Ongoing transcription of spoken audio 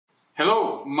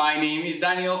Hello, my name is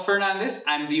Daniel Fernandez.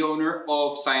 I'm the owner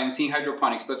of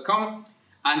scienceinhydroponics.com,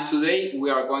 and today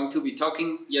we are going to be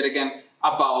talking yet again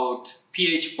about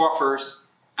pH buffers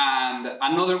and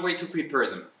another way to prepare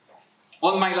them.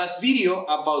 On my last video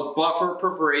about buffer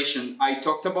preparation, I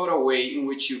talked about a way in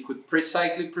which you could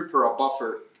precisely prepare a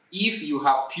buffer if you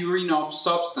have pure enough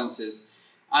substances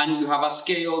and you have a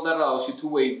scale that allows you to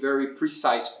weigh very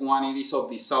precise quantities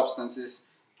of these substances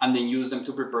and then use them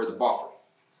to prepare the buffer.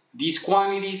 These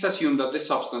quantities assume that the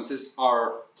substances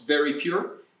are very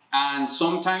pure, and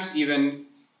sometimes even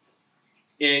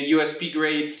USP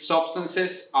grade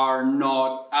substances are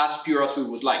not as pure as we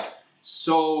would like.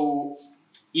 So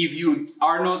if you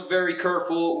are not very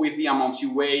careful with the amounts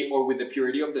you weigh or with the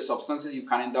purity of the substances, you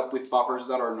can end up with buffers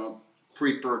that are not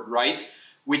prepared right,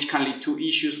 which can lead to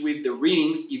issues with the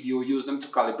readings if you use them to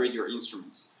calibrate your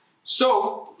instruments.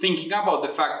 So, thinking about the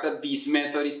fact that this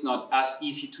method is not as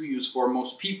easy to use for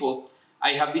most people,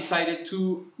 I have decided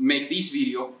to make this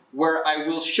video where I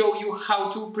will show you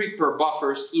how to prepare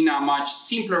buffers in a much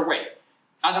simpler way.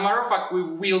 As a matter of fact, we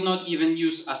will not even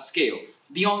use a scale.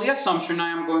 The only assumption I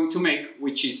am going to make,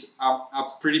 which is a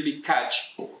pretty big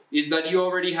catch, is that you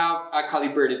already have a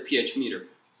calibrated pH meter,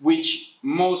 which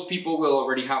most people will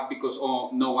already have because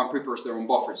no one prepares their own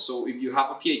buffers. So if you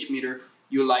have a pH meter,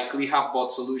 you likely have bought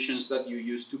solutions that you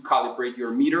use to calibrate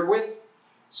your meter with.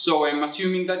 So I'm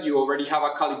assuming that you already have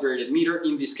a calibrated meter.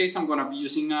 In this case, I'm gonna be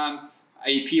using an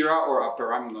Apera or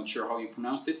Apera, I'm not sure how you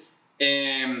pronounced it,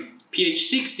 pH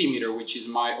 60 meter, which is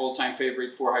my all-time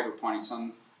favorite for hydroponics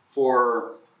and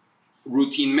for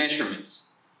routine measurements.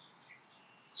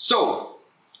 So,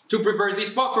 to prepare this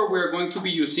buffer, we're going to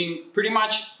be using pretty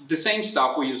much the same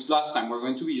stuff we used last time. We're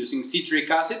going to be using citric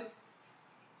acid,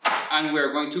 and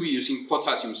we're going to be using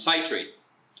potassium citrate.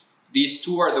 These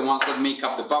two are the ones that make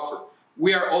up the buffer.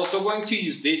 We are also going to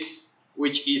use this,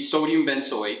 which is sodium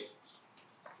benzoate,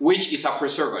 which is a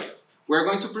preservative. We're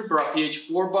going to prepare a pH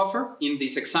 4 buffer in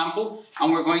this example,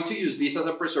 and we're going to use this as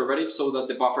a preservative so that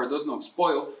the buffer does not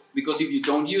spoil, because if you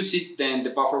don't use it, then the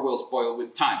buffer will spoil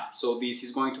with time. So this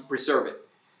is going to preserve it.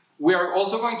 We are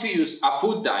also going to use a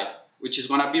food dye, which is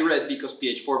going to be red because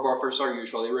pH 4 buffers are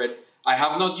usually red. I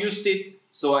have not used it,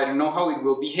 so I don't know how it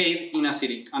will behave in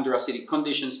under acidic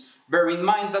conditions. Bear in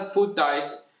mind that food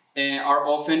dyes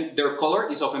their color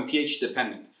is often pH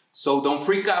dependent. So don't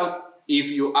freak out if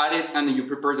you add it and then you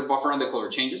prepare the buffer and the color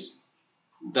changes.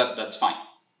 That's fine,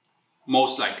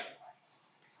 most likely.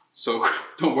 So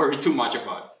don't worry too much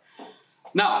about it.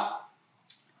 Now,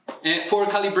 for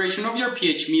calibration of your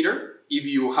pH meter, if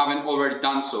you haven't already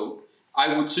done so,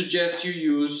 I would suggest you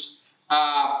use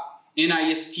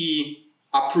NIST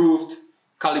approved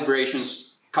calibration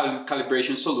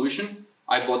solution.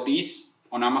 I bought these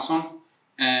on Amazon.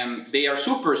 They are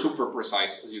super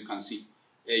precise, as you can see.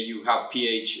 You have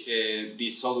pH,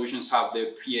 these solutions have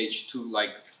the pH to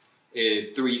like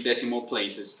 3 decimal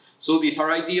places. So these are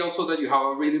ideal so that you have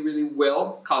a really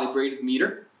well calibrated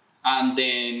meter, and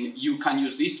then you can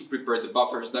use these to prepare the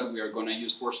buffers that we are going to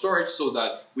use for storage, so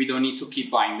that we don't need to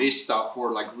keep buying this stuff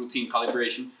for like routine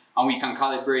calibration, and we can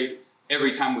calibrate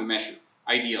every time we measure,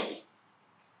 ideally.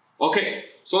 Okay,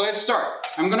 so let's start.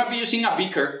 I'm going to be using a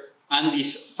beaker and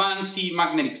this fancy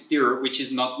magnetic stirrer, which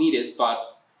is not needed,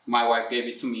 but my wife gave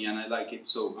it to me and I like it,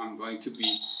 so I'm going to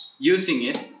be using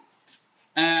it.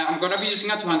 I'm going to be using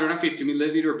a 250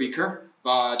 milliliter beaker,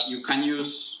 but you can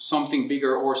use something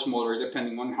bigger or smaller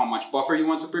depending on how much buffer you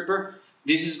want to prepare.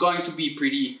 This is going to be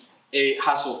pretty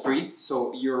hassle-free,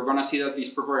 so you're going to see that this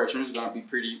preparation is going to be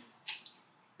pretty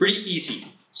easy.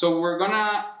 So we're going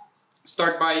to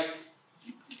start by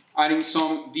adding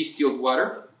some distilled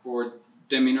water or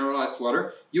demineralized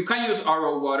water. You can use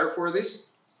RO water for this.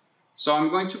 So I'm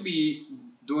going to be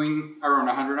doing around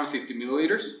 150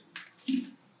 milliliters.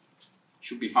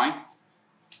 Should be fine.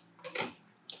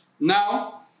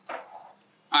 Now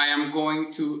I am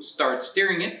going to start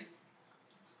stirring it.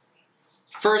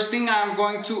 First thing I'm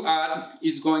going to add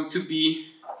is going to be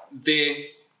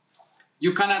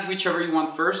you can add whichever you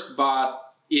want first,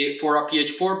 but for a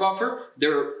pH 4 buffer,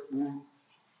 they're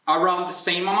around the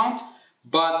same amount,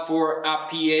 but for a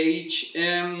pH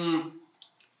 7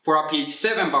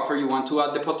 buffer, you want to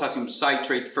add the potassium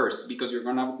citrate first, because you're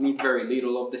gonna need very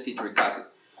little of the citric acid.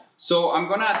 So I'm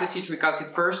gonna add the citric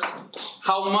acid first.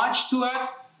 How much to add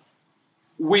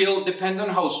will depend on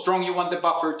how strong you want the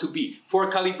buffer to be. For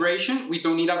calibration, we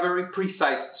don't need a very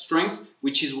precise strength,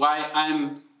 which is why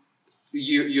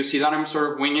you see that I'm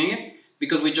sort of winging it,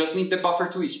 because we just need the buffer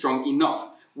to be strong enough.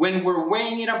 When we're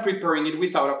weighing it and preparing it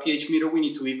without a pH meter, we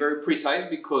need to be very precise,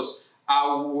 because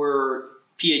our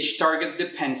pH target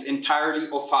depends entirely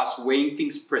on us weighing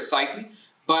things precisely.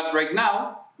 But right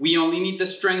now, we only need the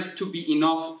strength to be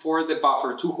enough for the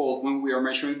buffer to hold when we are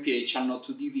measuring pH and not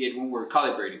to deviate when we're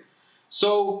calibrating.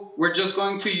 So we're just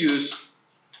going to use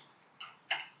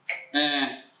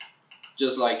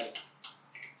just like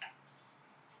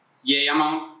yay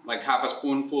amount, like half a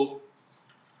spoonful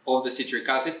of the citric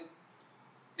acid.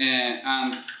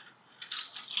 And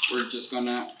we're just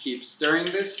gonna keep stirring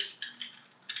this.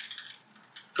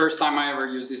 First time I ever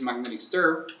used this magnetic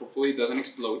stir, hopefully it doesn't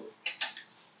explode.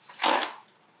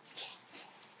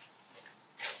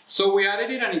 So we added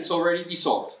it and it's already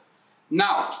dissolved.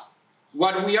 Now,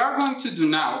 what we are going to do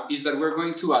now is that we're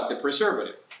going to add the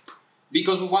preservative,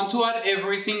 because we want to add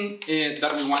everything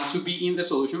that we want to be in the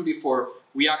solution before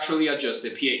we actually adjust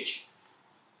the pH.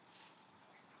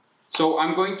 So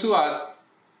I'm going to add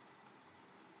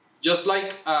just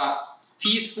like a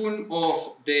teaspoon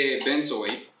of the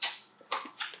benzoate,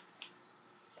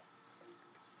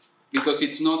 because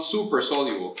it's not super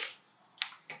soluble.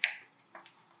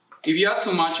 If you add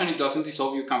too much and it doesn't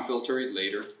dissolve, you can filter it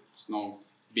later. It's no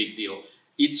big deal.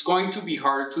 It's going to be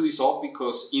hard to dissolve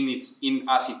because in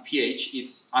acid pH,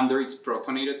 it's under its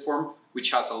protonated form, which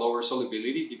has a lower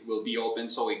solubility. It will be all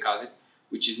benzoic acid,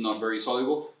 which is not very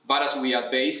soluble. But as we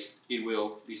add base, it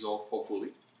will dissolve, hopefully.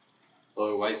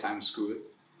 Otherwise, I'm screwed.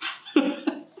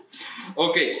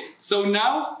 Okay, so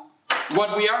now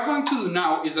what we are going to do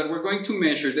now is that we're going to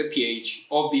measure the pH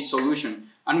of this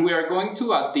solution, and we are going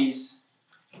to add this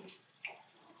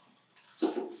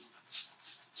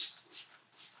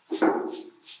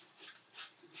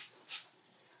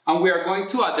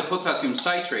the potassium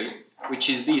citrate, which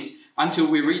is this, until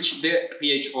we reach the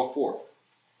pH of 4.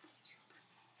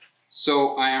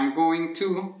 So I am going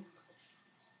to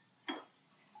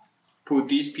put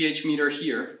this pH meter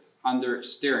here under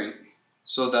stirring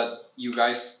so that you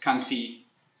guys can see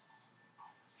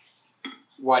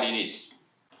what it is.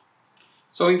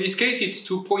 So in this case, it's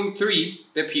 2.3,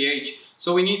 the pH,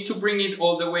 so we need to bring it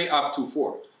all the way up to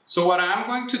 4. So what I'm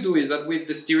going to do is that with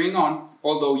the stirring on,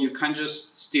 although you can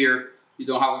just stir, you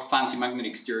don't have a fancy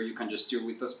magnetic stirrer, you can just stir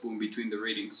with a spoon between the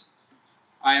readings.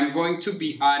 I am going to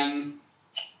be adding,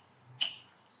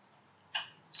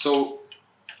 so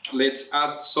let's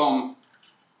add some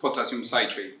potassium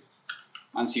citrate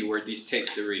and see where this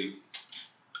takes the reading.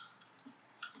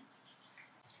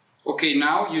 Okay,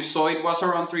 now you saw it was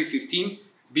around 315.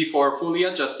 Before fully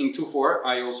adjusting to 4,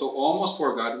 I also almost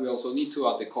forgot, we also need to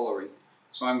add the coloring.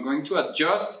 So I'm going to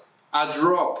adjust a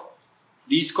drop.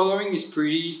 This coloring is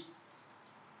pretty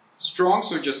strong,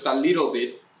 so just a little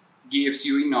bit gives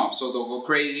you enough, so don't go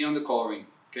crazy on the coloring,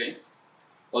 okay?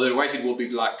 Otherwise it will be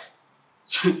black.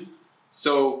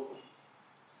 So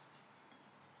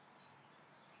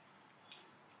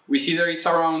we see that it's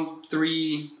around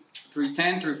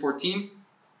 310, 314.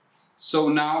 So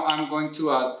now I'm going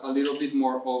to add a little bit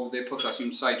more of the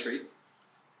potassium citrate.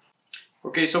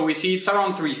 Okay, so we see it's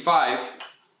around 3.5,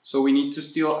 so we need to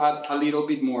still add a little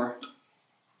bit more.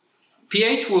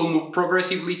 pH will move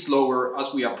progressively slower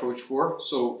as we approach 4.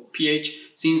 So pH,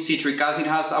 since citric acid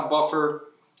has a buffer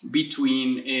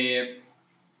between,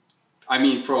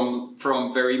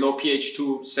 from very low pH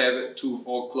to 7 to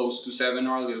or close to 7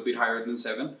 or a little bit higher than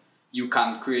 7, you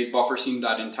can create buffers in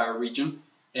that entire region.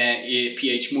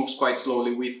 pH moves quite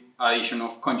slowly with addition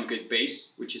of conjugate base,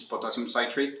 which is potassium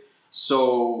citrate.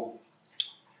 So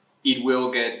it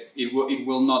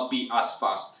will not be as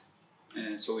fast,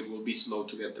 so it will be slow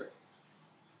to get there.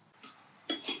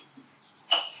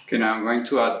 Okay, now I'm going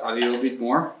to add a little bit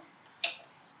more.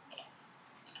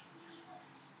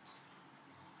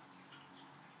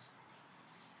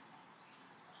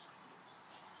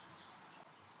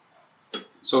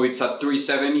 So it's at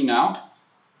 370 now.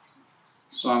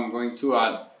 So I'm going to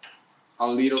add a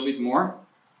little bit more.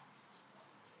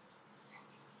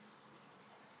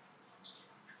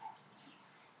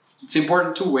 It's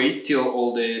important to wait till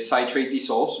all the citrate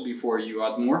dissolves before you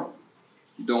add more.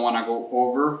 You don't want to go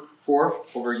over 4,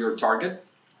 over your target,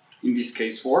 in this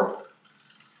case 4.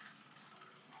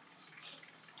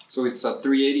 So it's at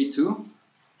 382.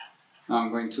 Now I'm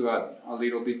going to add a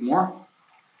little bit more.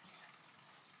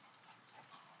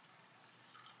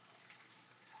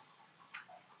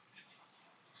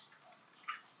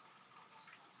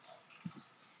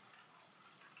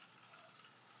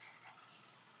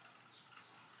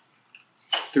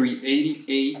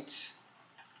 $388.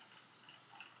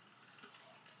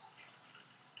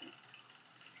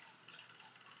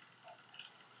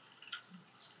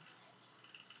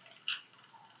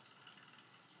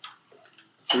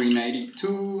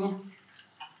 $392.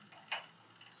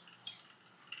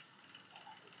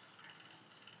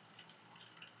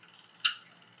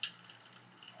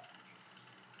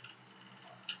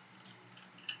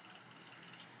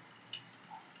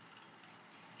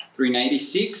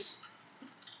 396.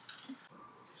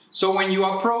 So when you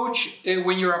approach,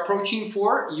 when you're approaching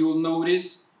 4, you'll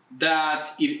notice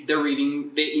that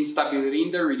the instability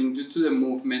in the reading due to the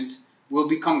movement will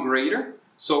become greater.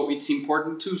 So it's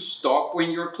important to stop when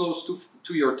you're close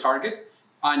to your target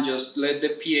and just let the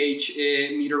pH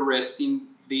meter rest in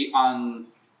the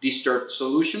undisturbed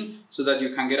solution so that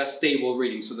you can get a stable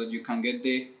reading, so that you can get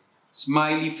the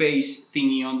smiley face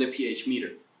thingy on the pH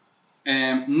meter.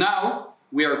 Now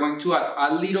we are going to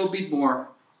add a little bit more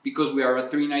because we are at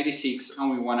 396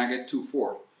 and we want to get to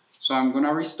 4. So I'm going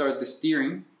to restart the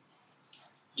steering,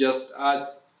 just add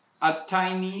a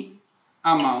tiny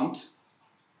amount.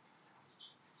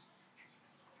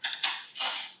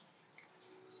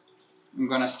 I'm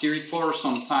going to steer it for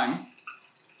some time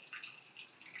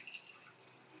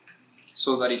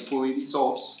so that it fully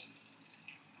dissolves.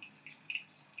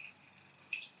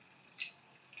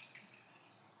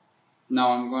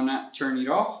 Now I'm going to turn it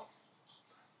off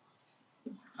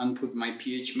and put my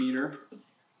pH meter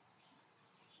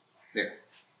there.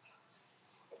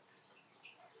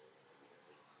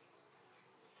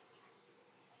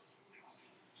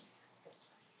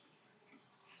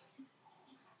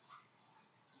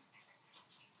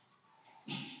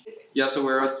 Yeah, so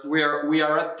we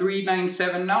are at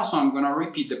 397 now, so I'm gonna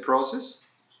repeat the process.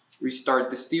 Restart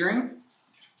the steering.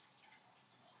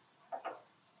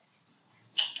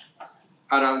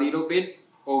 Add a little bit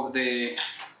of the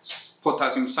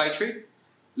potassium citrate.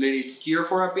 Let it steer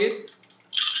for a bit.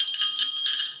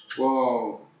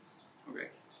 Whoa. Okay.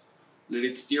 Let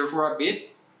it steer for a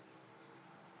bit.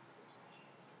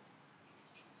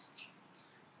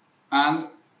 And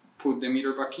put the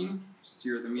meter back in.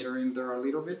 Steer the meter in there a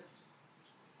little bit.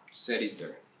 Set it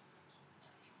there.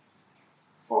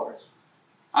 4.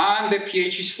 And the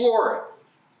pH is 4.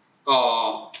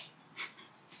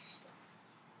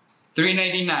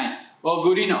 399. Well,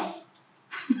 good enough.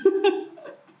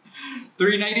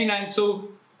 399.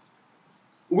 So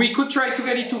we could try to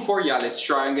get it to 4. Yeah, let's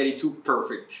try and get it to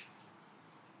perfect,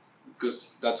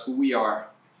 because that's who we are.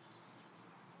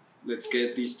 Let's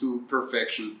get this to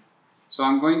perfection. So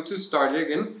I'm going to start it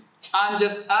again and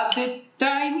just add the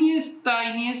tiniest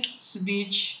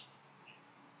smidge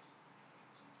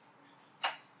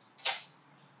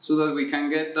so that we can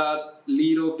get that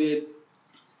little bit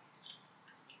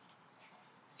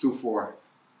to 4.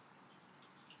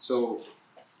 So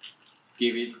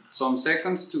give it some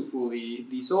seconds to fully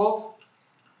dissolve.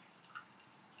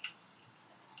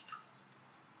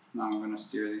 Now I'm going to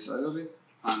steer this a little bit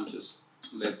and just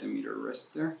let the meter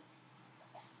rest there.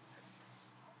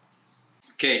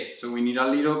 Okay, so we need a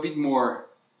little bit more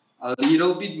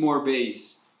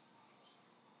base.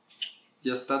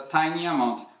 Just a tiny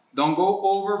amount. Don't go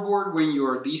overboard when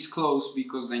you're this close,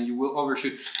 because then you will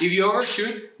overshoot. If you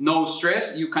overshoot, no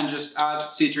stress, you can just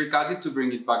add citric acid to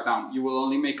bring it back down. You will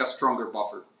only make a stronger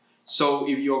buffer. So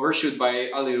if you overshoot by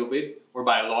a little bit or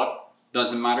by a lot,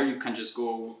 doesn't matter, you can just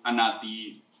go and add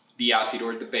the acid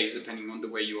or the base depending on the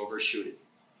way you overshoot it.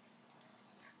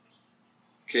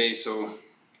 Okay, so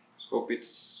hope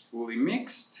it's fully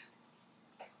mixed.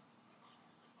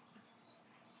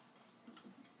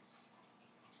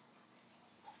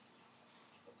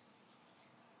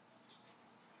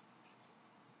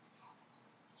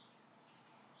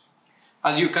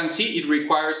 As you can see, it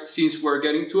requires, since we're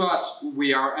getting to us,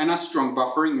 we are in a strong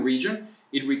buffering region,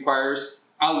 it requires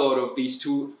a lot of these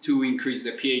to increase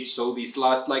the pH. So these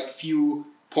last like few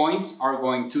points are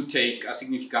going to take a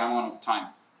significant amount of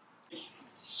time.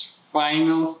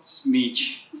 Final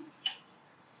smidge.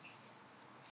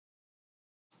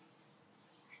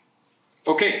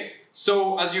 Okay,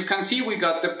 so as you can see, we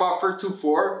got the buffer to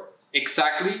 4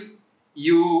 exactly.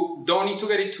 You don't need to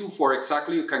get it to 4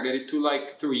 exactly. You can get it to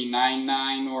like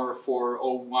 399 or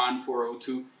 401,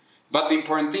 402. But the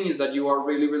important thing is that you are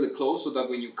really close, so that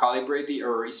when you calibrate, the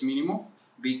error is minimal,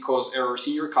 because errors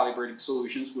in your calibrated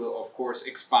solutions will of course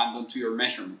expand onto your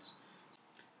measurements.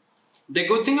 The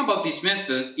good thing about this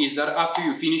method is that after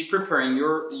you finish preparing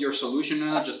your solution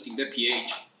and adjusting the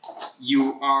pH,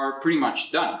 you are pretty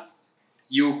much done.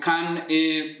 You can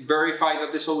verify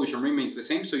that the solution remains the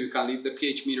same, so you can leave the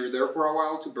pH meter there for a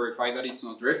while to verify that it's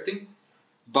not drifting.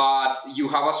 But you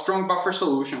have a strong buffer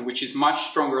solution, which is much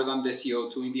stronger than the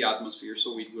CO2 in the atmosphere,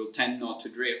 so it will tend not to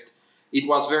drift. It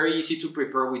was very easy to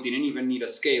prepare. We didn't even need a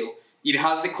scale. It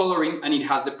has the coloring and it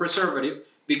has the preservative,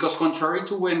 because contrary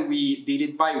to when we did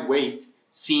it by weight,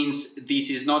 since this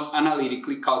is not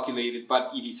analytically calculated,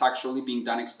 but it is actually being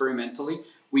done experimentally,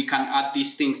 we can add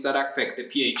these things that affect the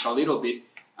pH a little bit,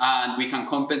 and we can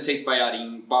compensate by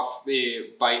adding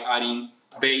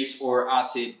base or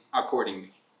acid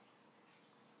accordingly.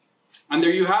 And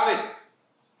there you have it.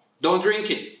 Don't drink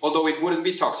it, although it wouldn't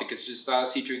be toxic. It's just a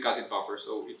citric acid buffer,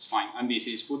 so it's fine. And this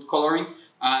is food coloring,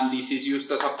 and this is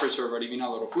used as a preservative in a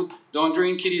lot of food. Don't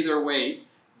drink it either way,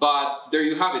 but there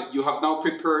you have it. You have now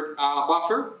prepared a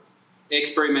buffer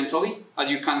experimentally. As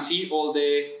you can see, all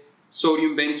the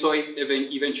sodium benzoate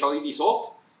eventually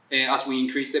dissolved as we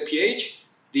increase the pH.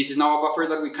 This is now a buffer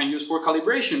that we can use for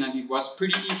calibration, and it was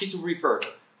pretty easy to prepare.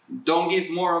 Don't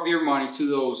give more of your money to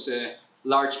those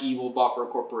large evil buffer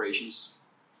corporations.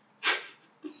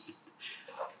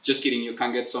 Just kidding, you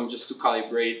can get some just to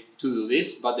calibrate to do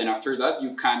this, but then after that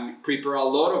you can prepare a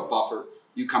lot of buffer.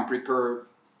 You can prepare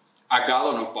a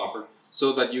gallon of buffer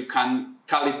so that you can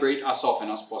calibrate as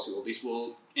often as possible. This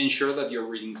will ensure that your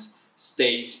readings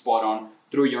stay spot on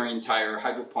through your entire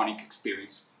hydroponic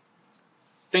experience.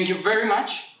 Thank you very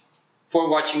much for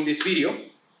watching this video.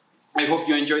 I hope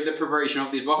you enjoyed the preparation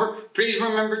of this buffer. Please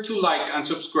remember to like and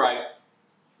subscribe.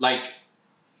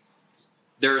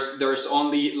 There's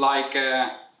only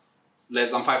less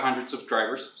than 500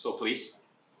 subscribers, so please,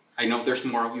 I know there's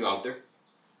more of you out there.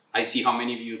 I see how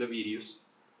many view the videos.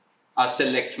 A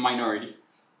select minority.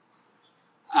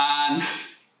 And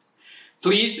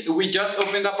please, we just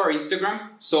opened up our Instagram,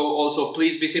 so also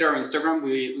please visit our Instagram.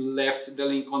 We left the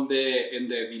link in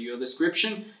the video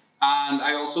description, and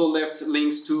I also left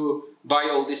links to buy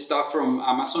all this stuff from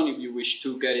Amazon if you wish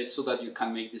to get it so that you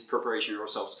can make this preparation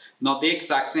yourselves. Not the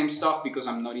exact same stuff because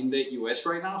I'm not in the US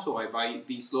right now, so I buy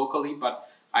these locally, but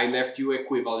I left you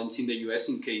equivalents in the US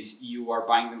in case you are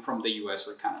buying them from the US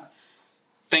or Canada.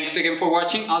 Thanks again for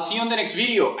watching. I'll see you on the next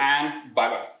video, and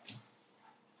bye-bye.